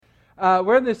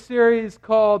We're in this series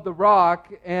called The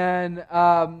Rock, and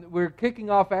we're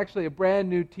kicking off actually a brand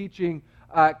new teaching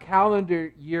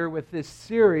calendar year with this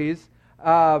series.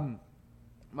 My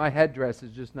headdress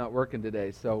is just not working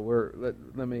today, so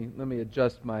let me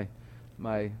adjust my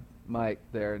mic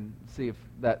there and see if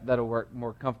that'll work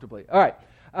more comfortably. All right,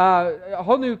 a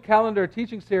whole new calendar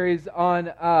teaching series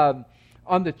on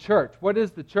the church. What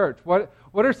is the church?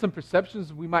 What are some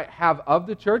perceptions we might have of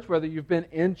the church, whether you've been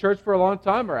in church for a long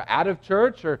time or out of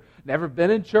church or never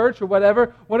been in church or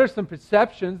whatever? What are some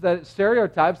perceptions,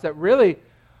 stereotypes that really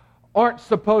aren't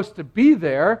supposed to be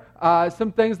there?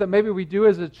 Some things that maybe we do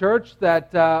as a church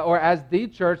or as the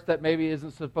church that maybe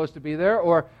isn't supposed to be there,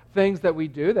 or things that we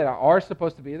do that are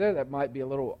supposed to be there that might be a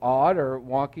little odd or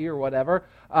wonky or whatever.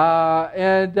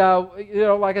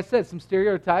 Like I said, some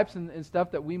stereotypes and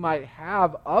stuff that we might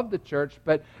have of the church,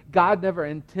 but God never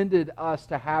intended us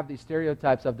to have these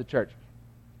stereotypes of the church.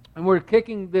 And we're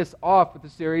kicking this off with the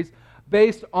series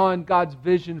based on God's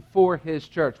vision for His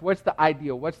church. What's the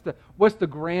ideal? What's the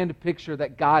grand picture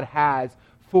that God has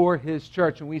for His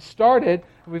church? And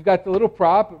we've got the little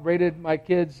prop, rated my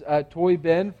kids' toy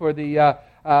bin for the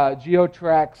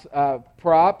GeoTrax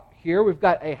prop here. We've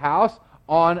got a house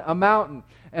on a mountain.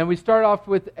 And we start off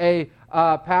with a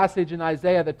passage in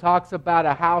Isaiah that talks about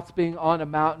a house being on a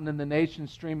mountain and the nation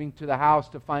streaming to the house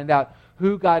to find out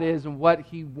who God is and what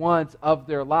He wants of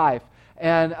their life.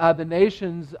 And the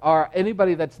nations are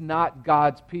anybody that's not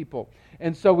God's people.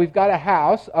 And so we've got a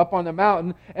house up on the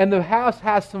mountain, and the house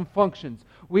has some functions.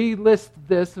 We list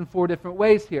this in 4 different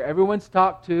ways here. Everyone's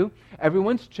talked to,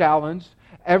 everyone's challenged,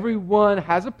 everyone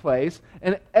has a place,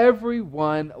 and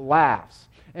everyone laughs.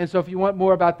 And so if you want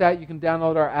more about that, you can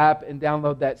download our app and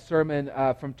download that sermon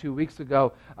from 2 weeks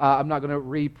ago. I'm not going to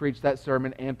re-preach that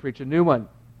sermon and preach a new one.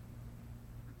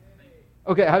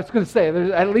 Okay, I was going to say,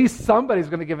 at least somebody's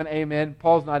going to give an amen.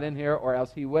 Paul's not in here, or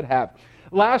else he would have.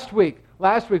 Last week,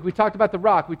 we talked about the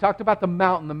rock. We talked about the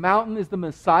mountain. The mountain is the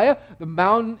Messiah. The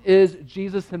mountain is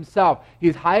Jesus Himself.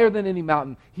 He's higher than any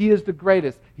mountain. He is the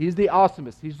greatest. He's the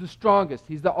awesomest. He's the strongest.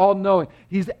 He's the all-knowing.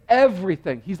 He's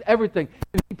everything. He's everything.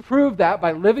 And He proved that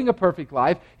by living a perfect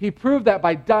life. He proved that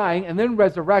by dying and then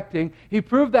resurrecting. He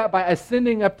proved that by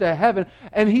ascending up to heaven.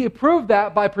 And He proved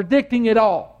that by predicting it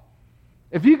all.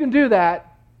 If you can do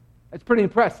that, it's pretty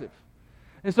impressive.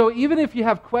 And so even if you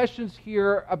have questions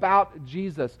here about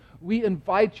Jesus, we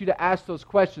invite you to ask those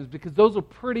questions, because those are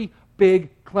pretty big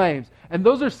claims. And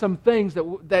those are some things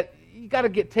that you got to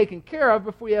get taken care of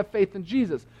before you have faith in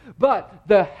Jesus. But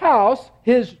the house,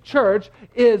 His church,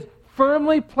 is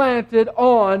firmly planted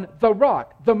on the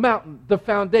rock, the mountain, the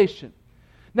foundation.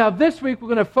 Now this week we're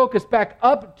going to focus back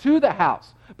up to the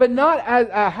house, but not as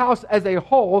a house as a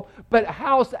whole, but a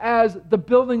house as the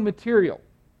building material.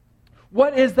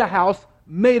 What is the house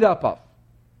made up of?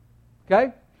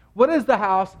 Okay? What is the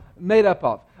house made up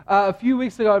of? A few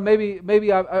weeks ago,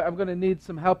 maybe I'm going to need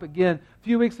some help again. A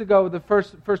few weeks ago, the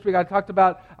first week, I talked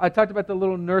about the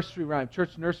little nursery rhyme,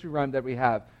 church nursery rhyme that we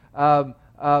have.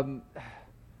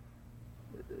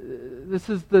 This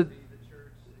is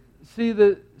see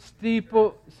the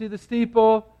steeple,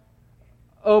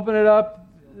 open it up,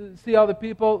 see all the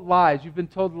people, lies. You've been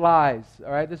told lies,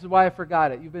 all right? This is why I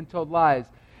forgot it. You've been told lies.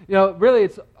 Really,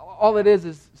 it's all it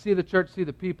is see the church, see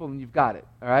the people, and you've got it,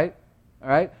 all right? All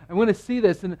right? I'm going to see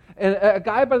this. And a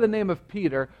guy by the name of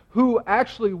Peter, who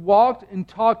actually walked and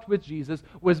talked with Jesus,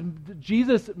 was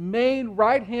Jesus' main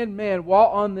right-hand man while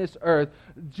on this earth.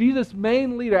 Jesus'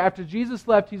 main leader. After Jesus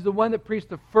left, he's the one that preached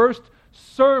the first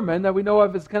sermon that we know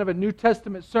of as kind of a New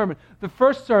Testament sermon. The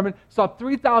first sermon saw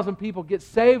 3,000 people get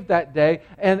saved that day,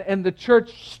 and the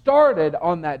church started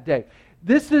on that day.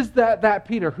 This is that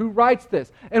Peter who writes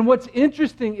this. And what's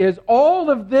interesting is all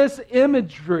of this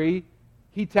imagery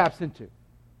he taps into.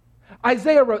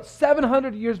 Isaiah wrote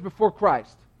 700 years before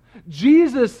Christ.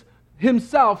 Jesus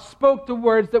Himself spoke the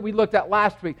words that we looked at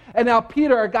last week. And now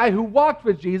Peter, a guy who walked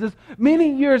with Jesus,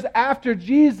 many years after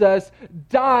Jesus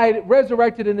died,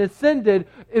 resurrected, and ascended,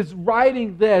 is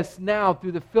writing this now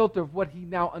through the filter of what he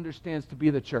now understands to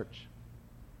be the church.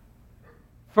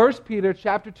 1 Peter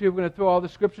chapter 2, we're going to throw all the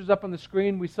scriptures up on the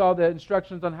screen. We saw the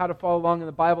instructions on how to follow along in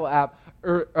the Bible app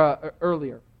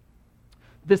earlier.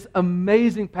 This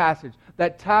amazing passage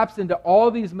that taps into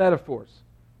all these metaphors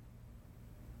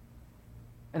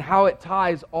and how it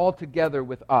ties all together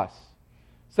with us.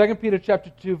 2 Peter chapter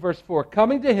 2, verse 4,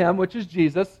 coming to Him, which is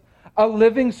Jesus, a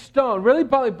living stone. Really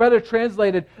probably better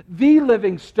translated, the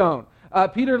living stone.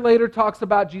 Peter later talks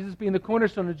about Jesus being the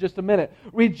cornerstone in just a minute.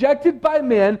 Rejected by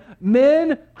men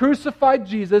crucified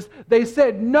Jesus. They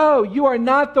said, no, you are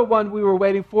not the one we were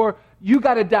waiting for. You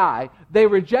got to die. They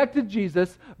rejected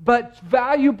Jesus, but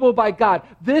valuable by God.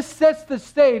 This sets the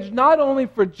stage not only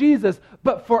for Jesus,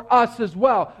 but for us as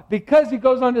well. Because he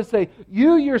goes on to say,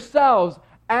 you yourselves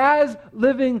as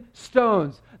living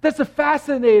stones. That's a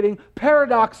fascinating,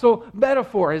 paradoxical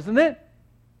metaphor, isn't it?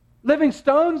 Living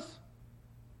stones?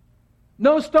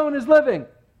 No stone is living.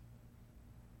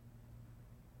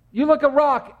 You look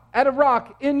at a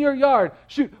rock in your yard.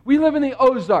 Shoot, we live in the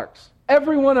Ozarks.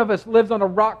 Every one of us lives on a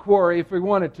rock quarry if we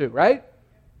wanted to, right?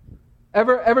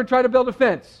 Ever try to build a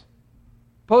fence?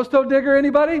 Post-hole digger,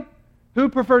 anybody? Who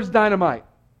prefers dynamite?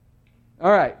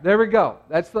 All right, there we go.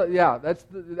 That's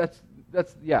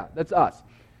us.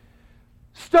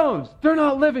 Stones, they're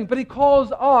not living, but he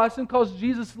calls us and calls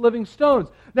Jesus living stones.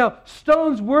 Now,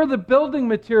 stones were the building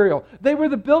material. They were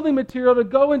the building material to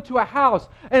go into a house.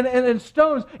 And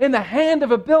stones in the hand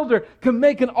of a builder can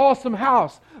make an awesome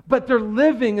house. But they're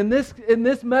living in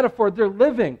this metaphor. They're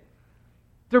living.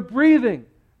 They're breathing.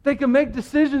 They can make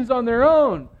decisions on their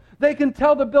own. They can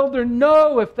tell the builder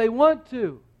no if they want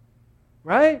to.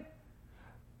 Right?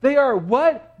 They are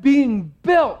what? Being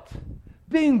built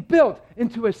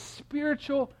into a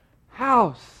spiritual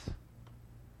house.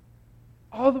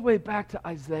 All the way back to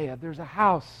Isaiah, there's a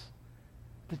house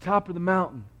at the top of the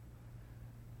mountain.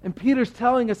 And Peter's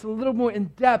telling us a little more in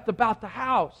depth about the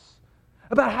house,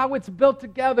 about how it's built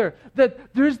together,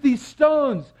 that there's these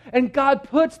stones, and God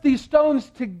puts these stones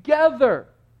together.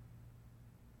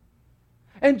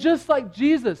 And just like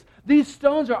Jesus, these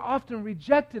stones are often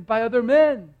rejected by other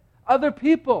men, other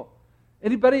people.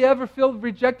 Anybody ever feel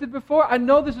rejected before? I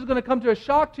know this is going to come to a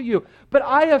shock to you, but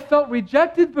I have felt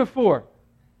rejected before.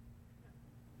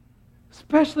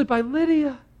 Especially by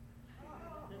Lydia.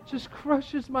 It just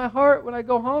crushes my heart when I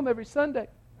go home every Sunday.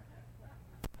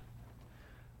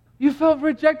 You felt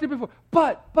rejected before.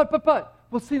 But,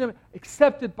 we'll see them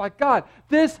accepted by God.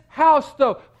 This house,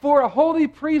 though, for a holy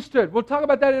priesthood, we'll talk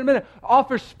about that in a minute,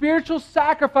 offers spiritual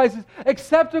sacrifices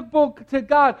acceptable to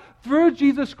God through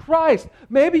Jesus Christ.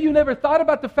 Maybe you never thought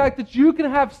about the fact that you can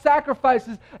have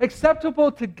sacrifices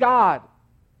acceptable to God,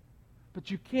 but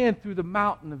you can through the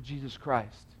mountain of Jesus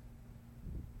Christ.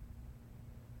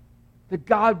 That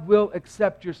God will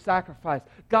accept your sacrifice.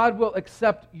 God will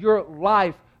accept your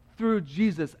life through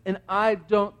Jesus. And I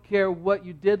don't care what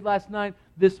you did last night,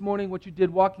 this morning, what you did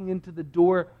walking into the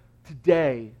door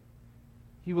today.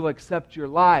 He will accept your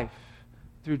life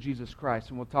through Jesus Christ.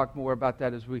 And we'll talk more about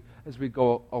that as we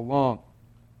go along.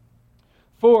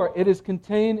 For it is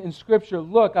contained in Scripture,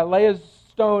 look, I lay a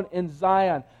stone in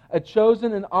Zion, a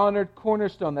chosen and honored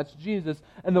cornerstone. That's Jesus.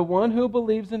 And the one who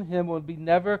believes in him will be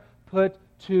never put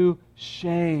to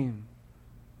shame.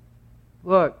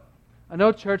 Look, I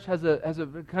know church has a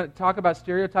kind of talk about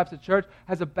stereotypes of church,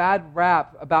 has a bad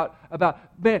rap about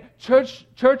man, church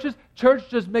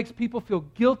just makes people feel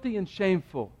guilty and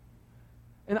shameful.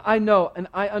 And I know and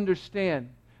I understand,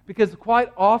 because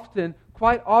quite often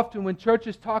when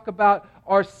churches talk about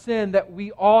our sin that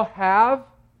we all have,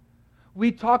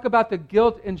 we talk about the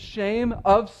guilt and shame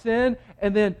of sin,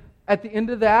 and then at the end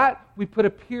of that, we put a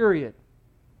period.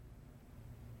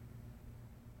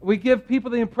 We give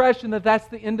people the impression that that's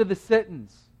the end of the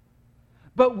sentence.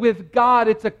 But with God,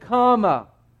 it's a comma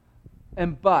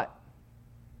and but.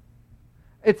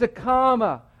 It's a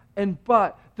comma and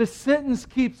but. The sentence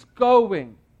keeps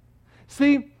going.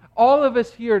 See, all of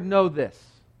us here know this.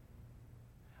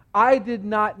 I did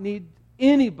not need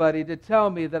anybody to tell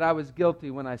me that I was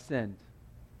guilty when I sinned,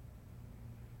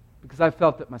 because I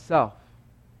felt it myself.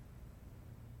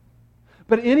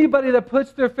 But anybody that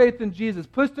puts their faith in Jesus,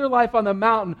 puts their life on the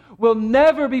mountain, will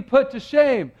never be put to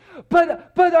shame.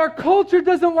 But our culture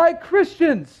doesn't like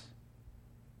Christians.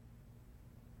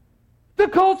 The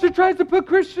culture tries to put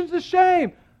Christians to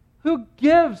shame. Who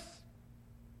gives?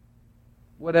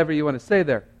 Whatever you want to say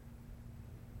there.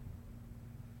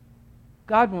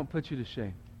 God won't put you to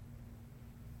shame.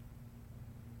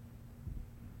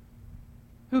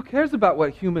 Who cares about what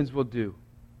humans will do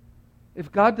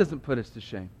if God doesn't put us to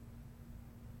shame?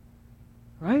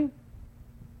 Right?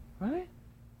 Right?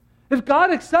 If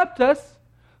God accepts us,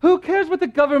 who cares what the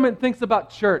government thinks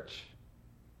about church?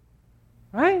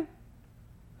 Right?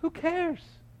 Who cares?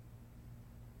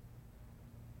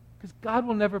 Because God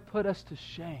will never put us to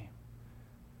shame.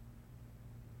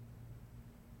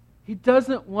 He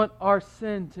doesn't want our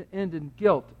sin to end in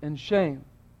guilt and shame.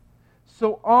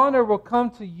 So honor will come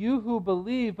to you who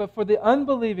believe, but for the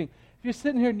unbelieving, if you're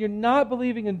sitting here and you're not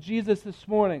believing in Jesus this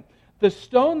morning, the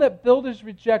stone that builders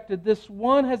rejected, this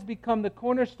one has become the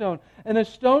cornerstone, and a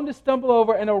stone to stumble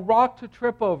over and a rock to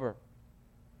trip over.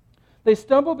 They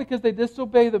stumble because they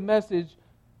disobey the message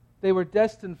they were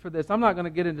destined for this. I'm not going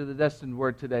to get into the destined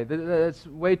word today. That's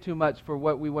way too much for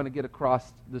what we want to get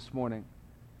across this morning.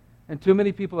 And too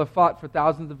many people have fought for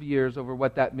thousands of years over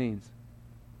what that means.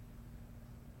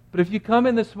 But if you come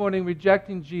in this morning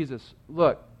rejecting Jesus,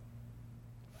 look,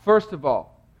 first of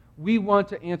all, we want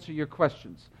to answer your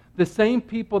questions. The same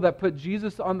people that put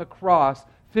Jesus on the cross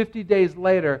 50 days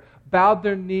later bowed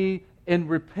their knee in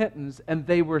repentance and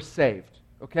they were saved.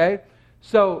 Okay?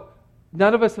 So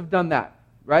none of us have done that,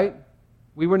 right?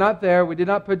 We were not there. We did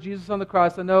not put Jesus on the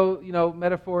cross. I know,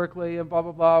 metaphorically and blah,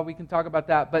 blah, blah. We can talk about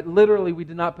that. But literally, we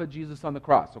did not put Jesus on the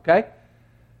cross, okay?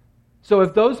 So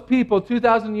if those people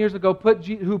 2,000 years ago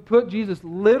who put Jesus,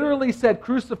 literally said,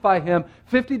 crucify him,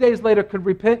 50 days later could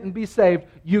repent and be saved,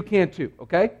 you can too,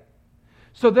 okay?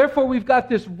 So therefore, we've got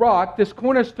this rock, this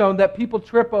cornerstone that people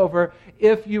trip over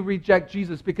if you reject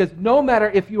Jesus. Because no matter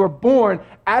if you were born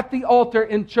at the altar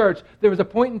in church, there was a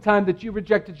point in time that you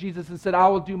rejected Jesus and said, I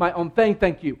will do my own thing,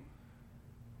 thank you.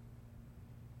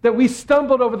 That we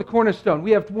stumbled over the cornerstone.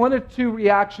 We have one or two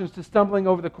reactions to stumbling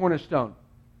over the cornerstone.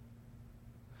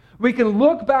 We can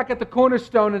look back at the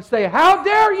cornerstone and say, how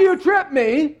dare you trip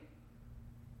me?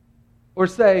 Or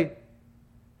say,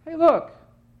 hey, look,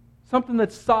 something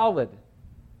that's solid.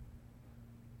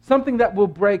 Something that will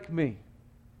break me.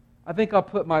 I think I'll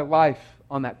put my life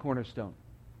on that cornerstone.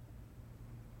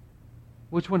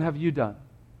 Which one have you done?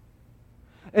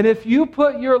 And if you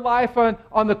put your life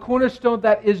on the cornerstone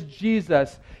that is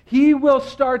Jesus, He will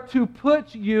start to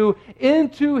put you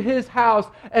into His house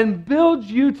and build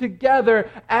you together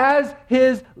as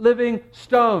His living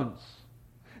stones.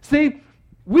 See,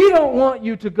 we don't want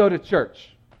you to go to church.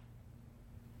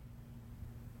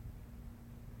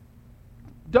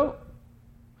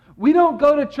 We don't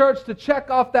go to church to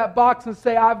check off that box and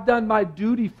say, I've done my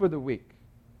duty for the week.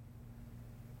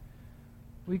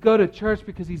 We go to church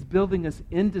because He's building us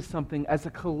into something as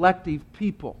a collective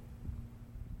people.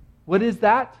 What is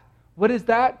that? What is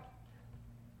that?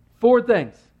 4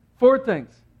 things. 4 things.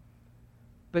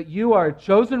 But you are a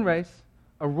chosen race,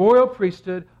 a royal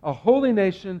priesthood, a holy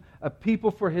nation, a people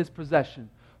for His possession.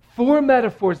 4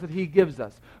 metaphors that He gives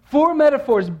us. 4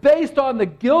 metaphors based on the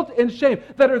guilt and shame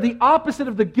that are the opposite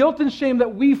of the guilt and shame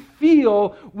that we feel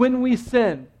when we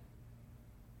sin.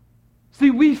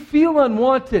 See, we feel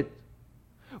unwanted.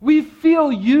 We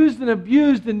feel used and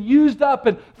abused and used up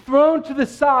and thrown to the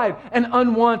side and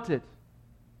unwanted.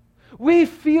 We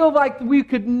feel like we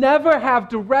could never have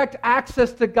direct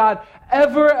access to God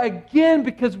ever again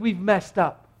because we've messed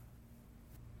up.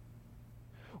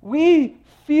 We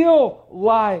feel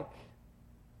like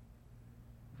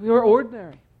we are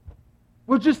ordinary.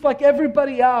 We're just like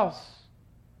everybody else.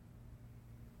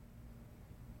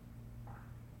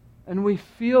 And we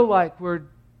feel like we're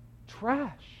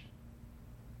trash.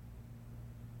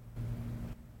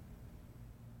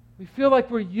 We feel like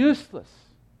we're useless.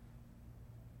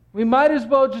 We might as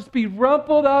well just be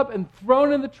rumpled up and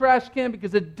thrown in the trash can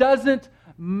because it doesn't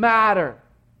matter.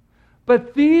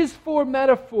 But these 4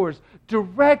 metaphors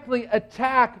directly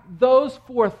attack those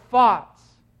 4 thoughts.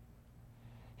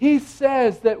 He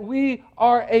says that we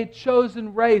are a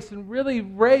chosen race, and really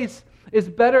race is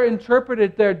better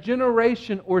interpreted there,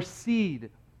 generation or seed.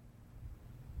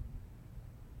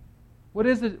 What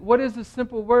is it? What is the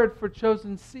simple word for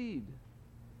chosen seed?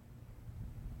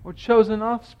 Or chosen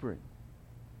offspring?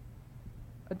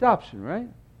 Adoption, right?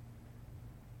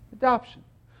 Adoption.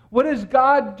 What does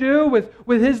God do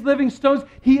with His living stones?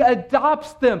 He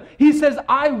adopts them. He says,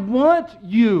 I want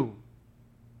you.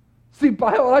 See,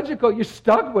 biological, you're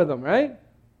stuck with them, right?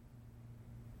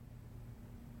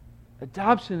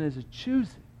 Adoption is a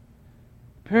choosing.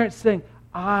 Parents saying,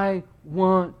 I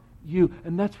want you.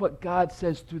 And that's what God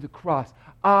says through the cross.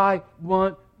 I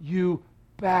want you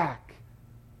back.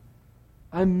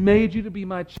 I made you to be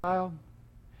my child.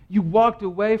 You walked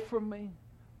away from me,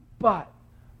 but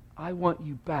I want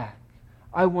you back.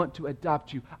 I want to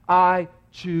adopt you. I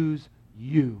choose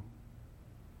you.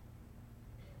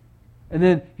 And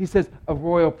then he says, a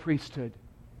royal priesthood.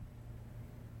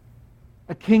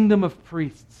 A kingdom of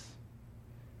priests.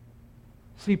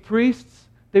 See, priests,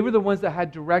 they were the ones that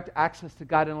had direct access to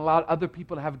God and allowed other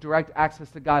people to have direct access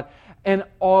to God. And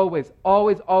always,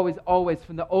 from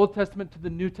the Old Testament to the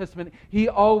New Testament, He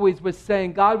always was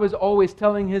saying, God was always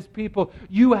telling His people,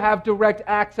 you have direct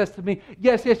access to me.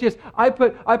 Yes. I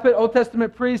put Old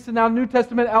Testament priests and now New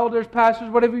Testament elders, pastors,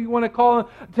 whatever you want to call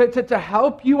them, to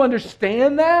help you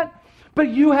understand that. But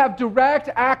you have direct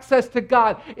access to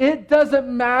God. It doesn't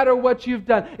matter what you've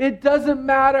done. It doesn't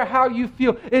matter how you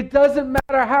feel. It doesn't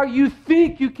matter how you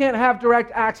think you can't have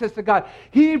direct access to God.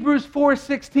 Hebrews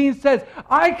 4:16 says,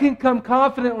 I can come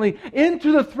confidently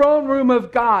into the throne room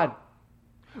of God.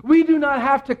 We do not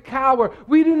have to cower.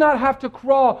 We do not have to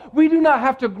crawl. We do not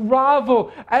have to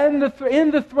grovel in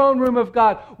the throne room of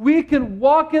God. We can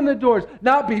walk in the doors,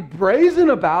 not be brazen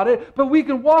about it, but we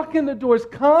can walk in the doors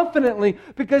confidently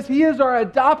because He is our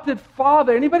adopted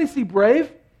Father. Anybody see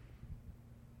Brave?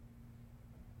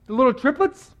 The little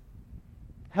triplets?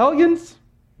 Hellions?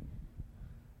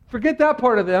 Forget that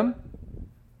part of them.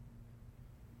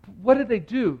 What did they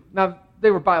do? Now,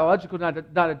 they were biological, not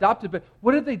adopted, but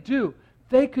what did they do?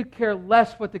 They could care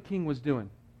less what the king was doing.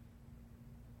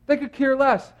 They could care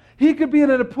less. He could be in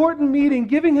an important meeting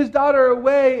giving his daughter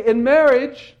away in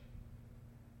marriage.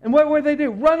 And what would they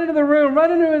do? Run into the room,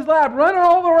 run into his lap, run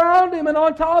all around him and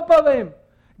on top of him,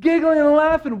 giggling and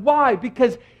laughing. Why?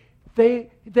 Because they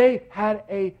had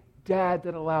a dad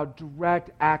that allowed direct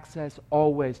access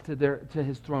always to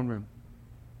his throne room.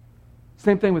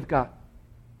 Same thing with God.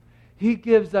 He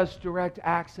gives us direct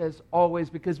access always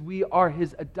because we are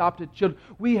His adopted children.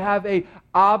 We have a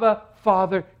Abba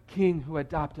Father King who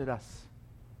adopted us.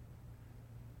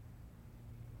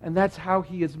 And that's how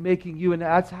He is making you, and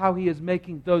that's how He is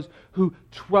making those who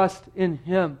trust in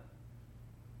Him.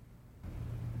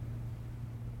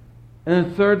 And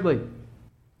then thirdly,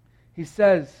 He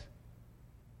says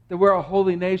that we're a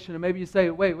holy nation. And maybe you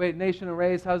say, wait, nation and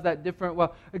race, how's that different?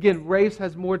 Well, again, race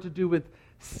has more to do with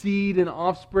seed and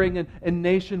offspring, and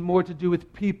nation more to do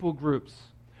with people groups.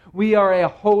 We are a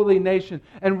holy nation.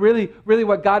 And really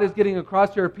what God is getting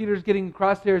across here, or Peter's getting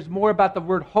across here, is more about the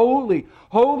word holy.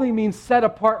 Holy means set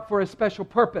apart for a special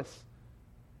purpose.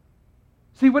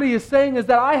 See, what he is saying is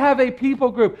that I have a people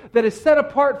group that is set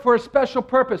apart for a special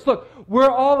purpose. Look, we're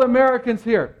all Americans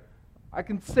here. I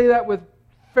can say that with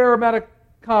fair amount of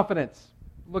confidence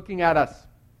looking at us.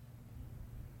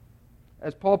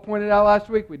 As Paul pointed out last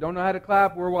week, we don't know how to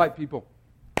clap. We're white people.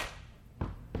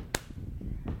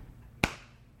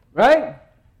 Right?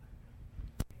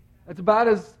 That's about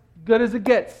as good as it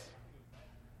gets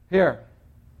here.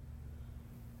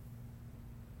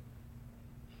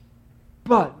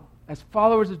 But as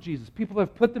followers of Jesus, people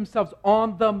have put themselves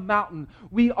on the mountain.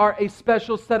 We are a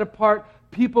special set apart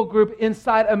people group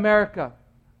inside America.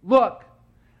 Look,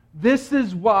 this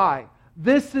is why.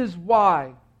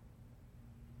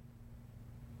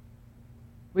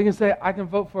 We can say, I can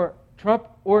vote for Trump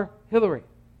or Hillary.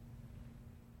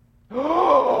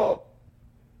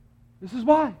 This is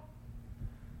why.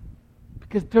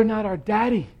 Because they're not our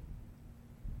daddy.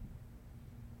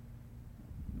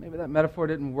 Maybe that metaphor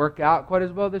didn't work out quite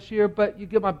as well this year, but you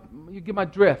get my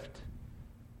drift.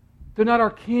 They're not our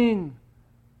king.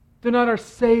 They're not our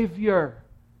savior.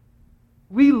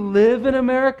 We live in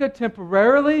America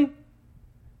temporarily.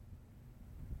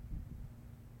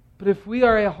 But if we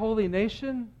are a holy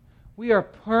nation, we are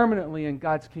permanently in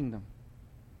God's kingdom.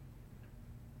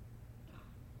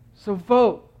 So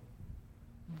vote.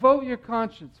 Vote your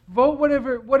conscience. Vote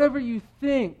whatever you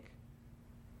think.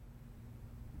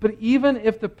 But even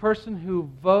if the person who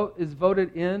is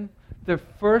voted in, their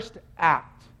first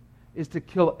act is to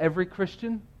kill every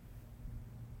Christian,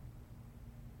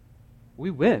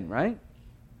 we win, right?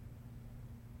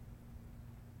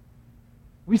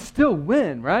 We still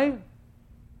win, right?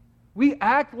 We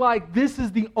act like this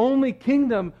is the only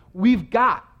kingdom we've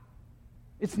got.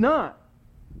 It's not.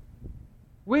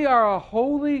 We are a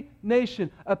holy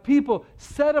nation, a people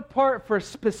set apart for a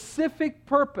specific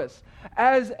purpose.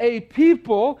 As a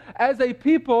people, as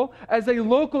a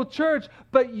local church,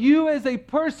 but you as a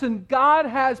person, God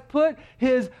has put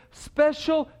His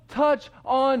special touch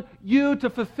on you to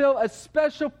fulfill a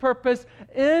special purpose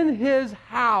in His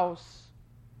house.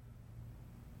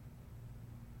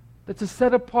 That's a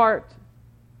set apart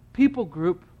people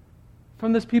group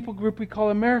from this people group we call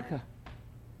America.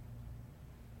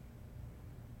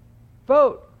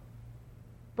 Vote.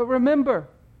 But remember,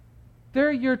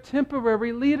 they're your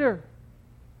temporary leader.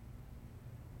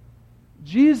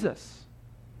 Jesus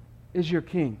is your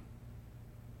king.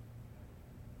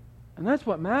 And that's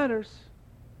what matters.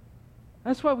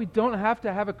 That's why we don't have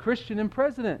to have a Christian in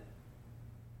president.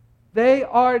 They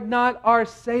are not our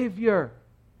Savior.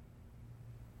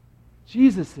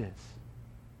 Jesus is.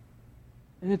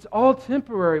 And it's all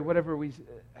temporary, whatever we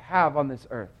have on this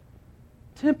earth.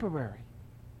 Temporary.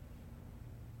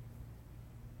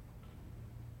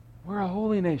 We're a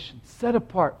holy nation, set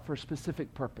apart for a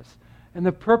specific purpose. And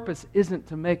the purpose isn't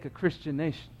to make a Christian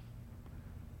nation.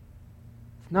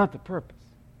 It's not the purpose.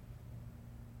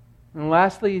 And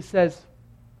lastly, he says,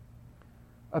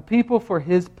 a people for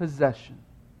His possession.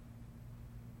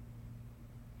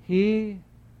 He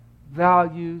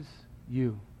values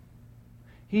you.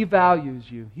 He values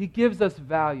you. He gives us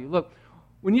value. Look,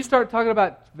 When you start talking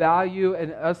about value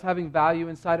and us having value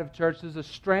inside of church, there's a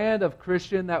strand of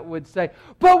Christian that would say,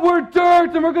 but we're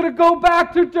dirt and we're going to go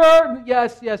back to dirt.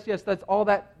 Yes, that's all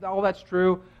that's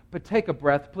true. But take a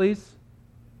breath, please.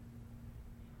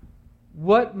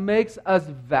 What makes us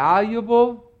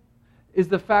valuable is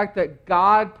the fact that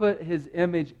God put His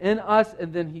image in us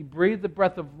and then He breathed the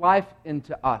breath of life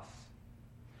into us.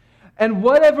 And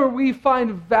whatever we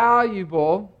find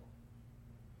valuable,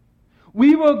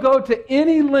 we will go to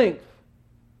any length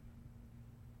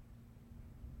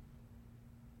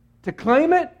to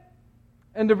claim it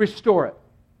and to restore it.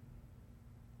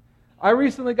 I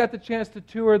recently got the chance to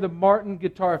tour the Martin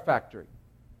Guitar Factory.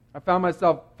 I found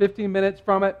myself 15 minutes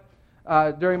from it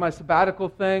during my sabbatical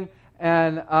thing,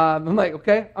 and I'm like,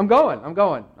 okay, I'm going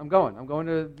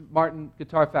to Martin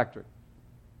Guitar Factory.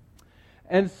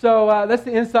 And so that's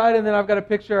the inside, and then I've got a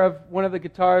picture of one of the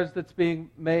guitars that's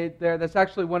being made there. That's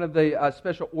actually one of the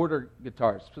special order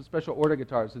guitars.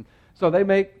 And so they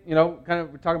make,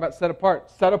 we're talking about set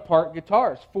apart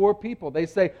guitars for people. They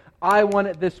say, I want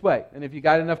it this way. And if you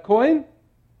got enough coin,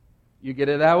 you get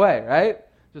it that way, right?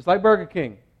 Just like Burger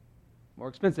King. More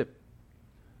expensive.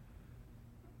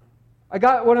 I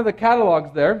got one of the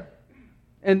catalogs there,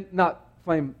 and not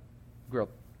flame grilled.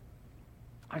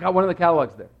 I got one of the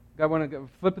catalogs there.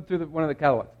 Flipping through one of the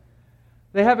catalogs.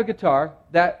 They have a guitar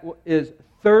that is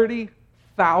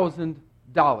 $30,000.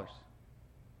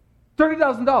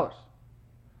 $30,000.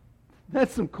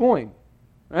 That's some coin,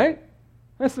 right?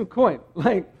 That's some coin.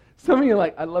 Like, some of you are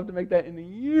like, I'd love to make that in a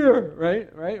year,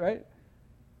 right?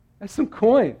 That's some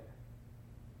coin.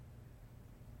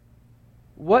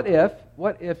 What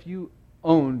if you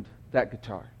owned that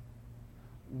guitar?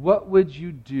 What would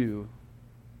you do?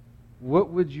 What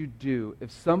would you do if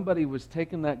somebody was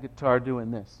taking that guitar doing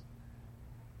this?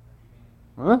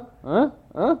 Huh?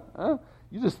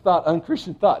 You just thought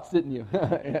unchristian thoughts, didn't you?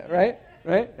 Right?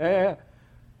 Yeah.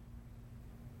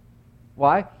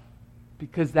 Why?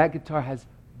 Because that guitar has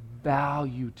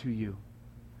value to you.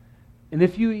 And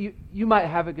if you might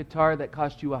have a guitar that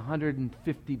cost you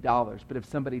 $150, but if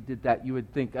somebody did that, you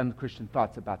would think unchristian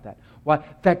thoughts about that. Why?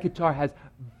 That guitar has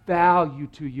value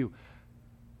to you.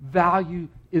 Value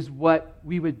is what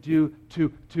we would do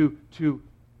to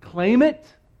claim it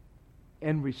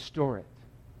and restore it.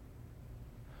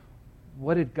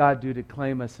 What did God do to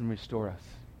claim us and restore us?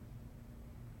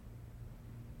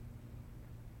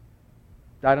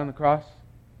 Died on the cross?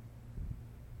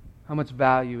 How much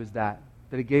value is that?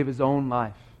 That He gave His own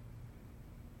life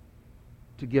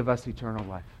to give us eternal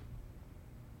life.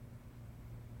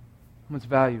 How much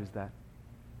value is that?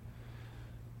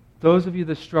 Those of you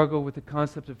that struggle with the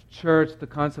concept of church, the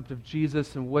concept of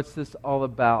Jesus, and what's this all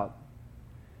about?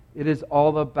 It is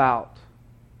all about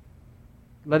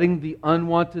letting the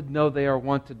unwanted know they are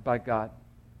wanted by God.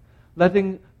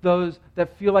 Letting those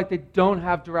that feel like they don't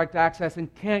have direct access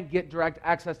and can't get direct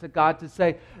access to God to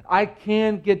say, I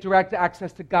can get direct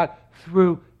access to God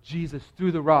through Jesus,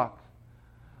 through the rock.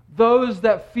 Those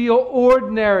that feel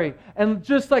ordinary and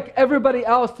just like everybody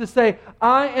else to say,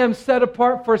 I am set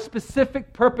apart for a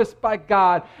specific purpose by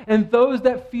God. And those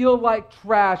that feel like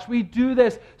trash, we do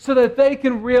this so that they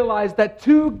can realize that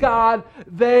to God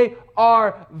they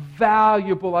are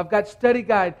valuable. I've got Study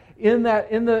Guide in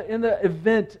the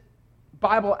event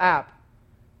Bible app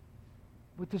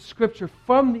with the scripture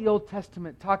from the Old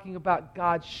Testament talking about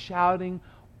God shouting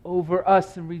over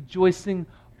us and rejoicing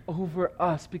over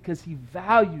us because He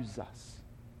values us.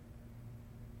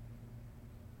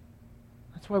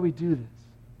 That's why we do this.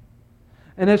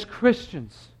 And as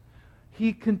Christians,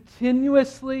 He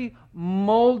continuously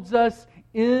molds us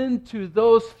into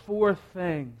those four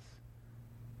things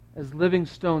as living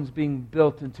stones being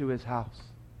built into His house.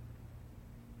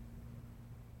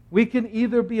 We can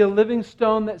either be a living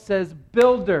stone that says,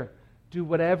 builder, do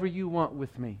whatever you want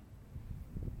with me.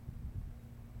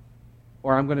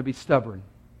 Or I'm going to be stubborn.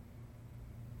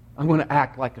 I'm going to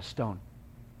act like a stone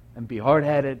and be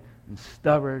hard-headed and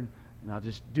stubborn, and I'll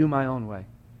just do my own way.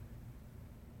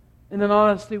 And then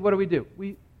honestly, what do?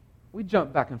 We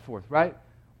jump back and forth, right?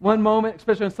 One moment,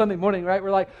 especially on Sunday morning, right, we're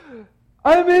like,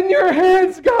 I'm in your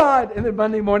hands, God! And then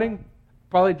Monday morning,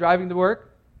 probably driving to work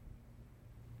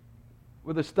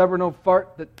with a stubborn old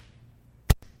fart that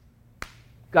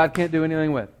God can't do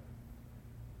anything with.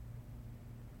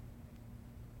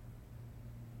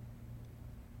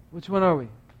 Which one are we?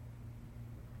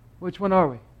 Which one are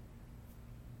we?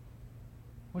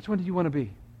 Which one do you want to be?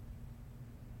 Do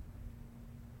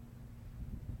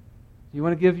you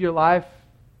want to give your life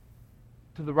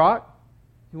to the rock?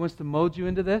 He wants to mold you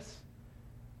into this?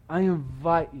 I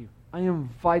invite you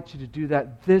to do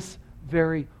that this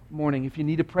very morning. If you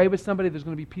need to pray with somebody, there's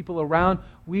going to be people around.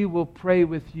 We will pray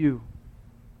with you.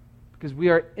 Because we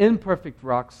are imperfect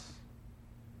rocks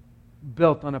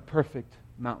built on a perfect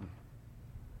mountain.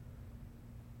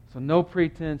 So no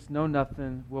pretense, no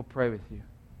nothing. We'll pray with you.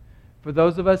 For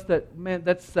those of us that, man,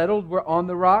 that's settled, we're on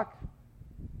the rock.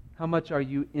 How much are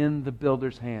you in the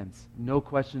builder's hands? No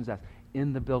questions asked.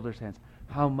 In the builder's hands.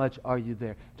 How much are you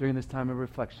there? During this time of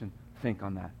reflection, think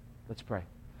on that. Let's pray.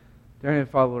 Dear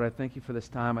Heavenly Father, Lord, I thank you for this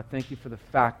time. I thank you for the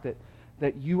fact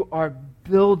that you are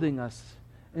building us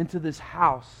into this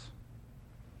house.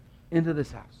 Into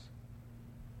this house.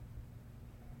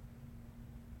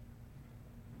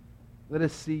 Let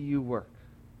us see you work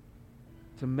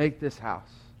to make this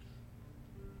house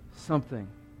something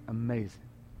amazing.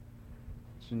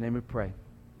 In your name we pray.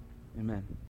 Amen.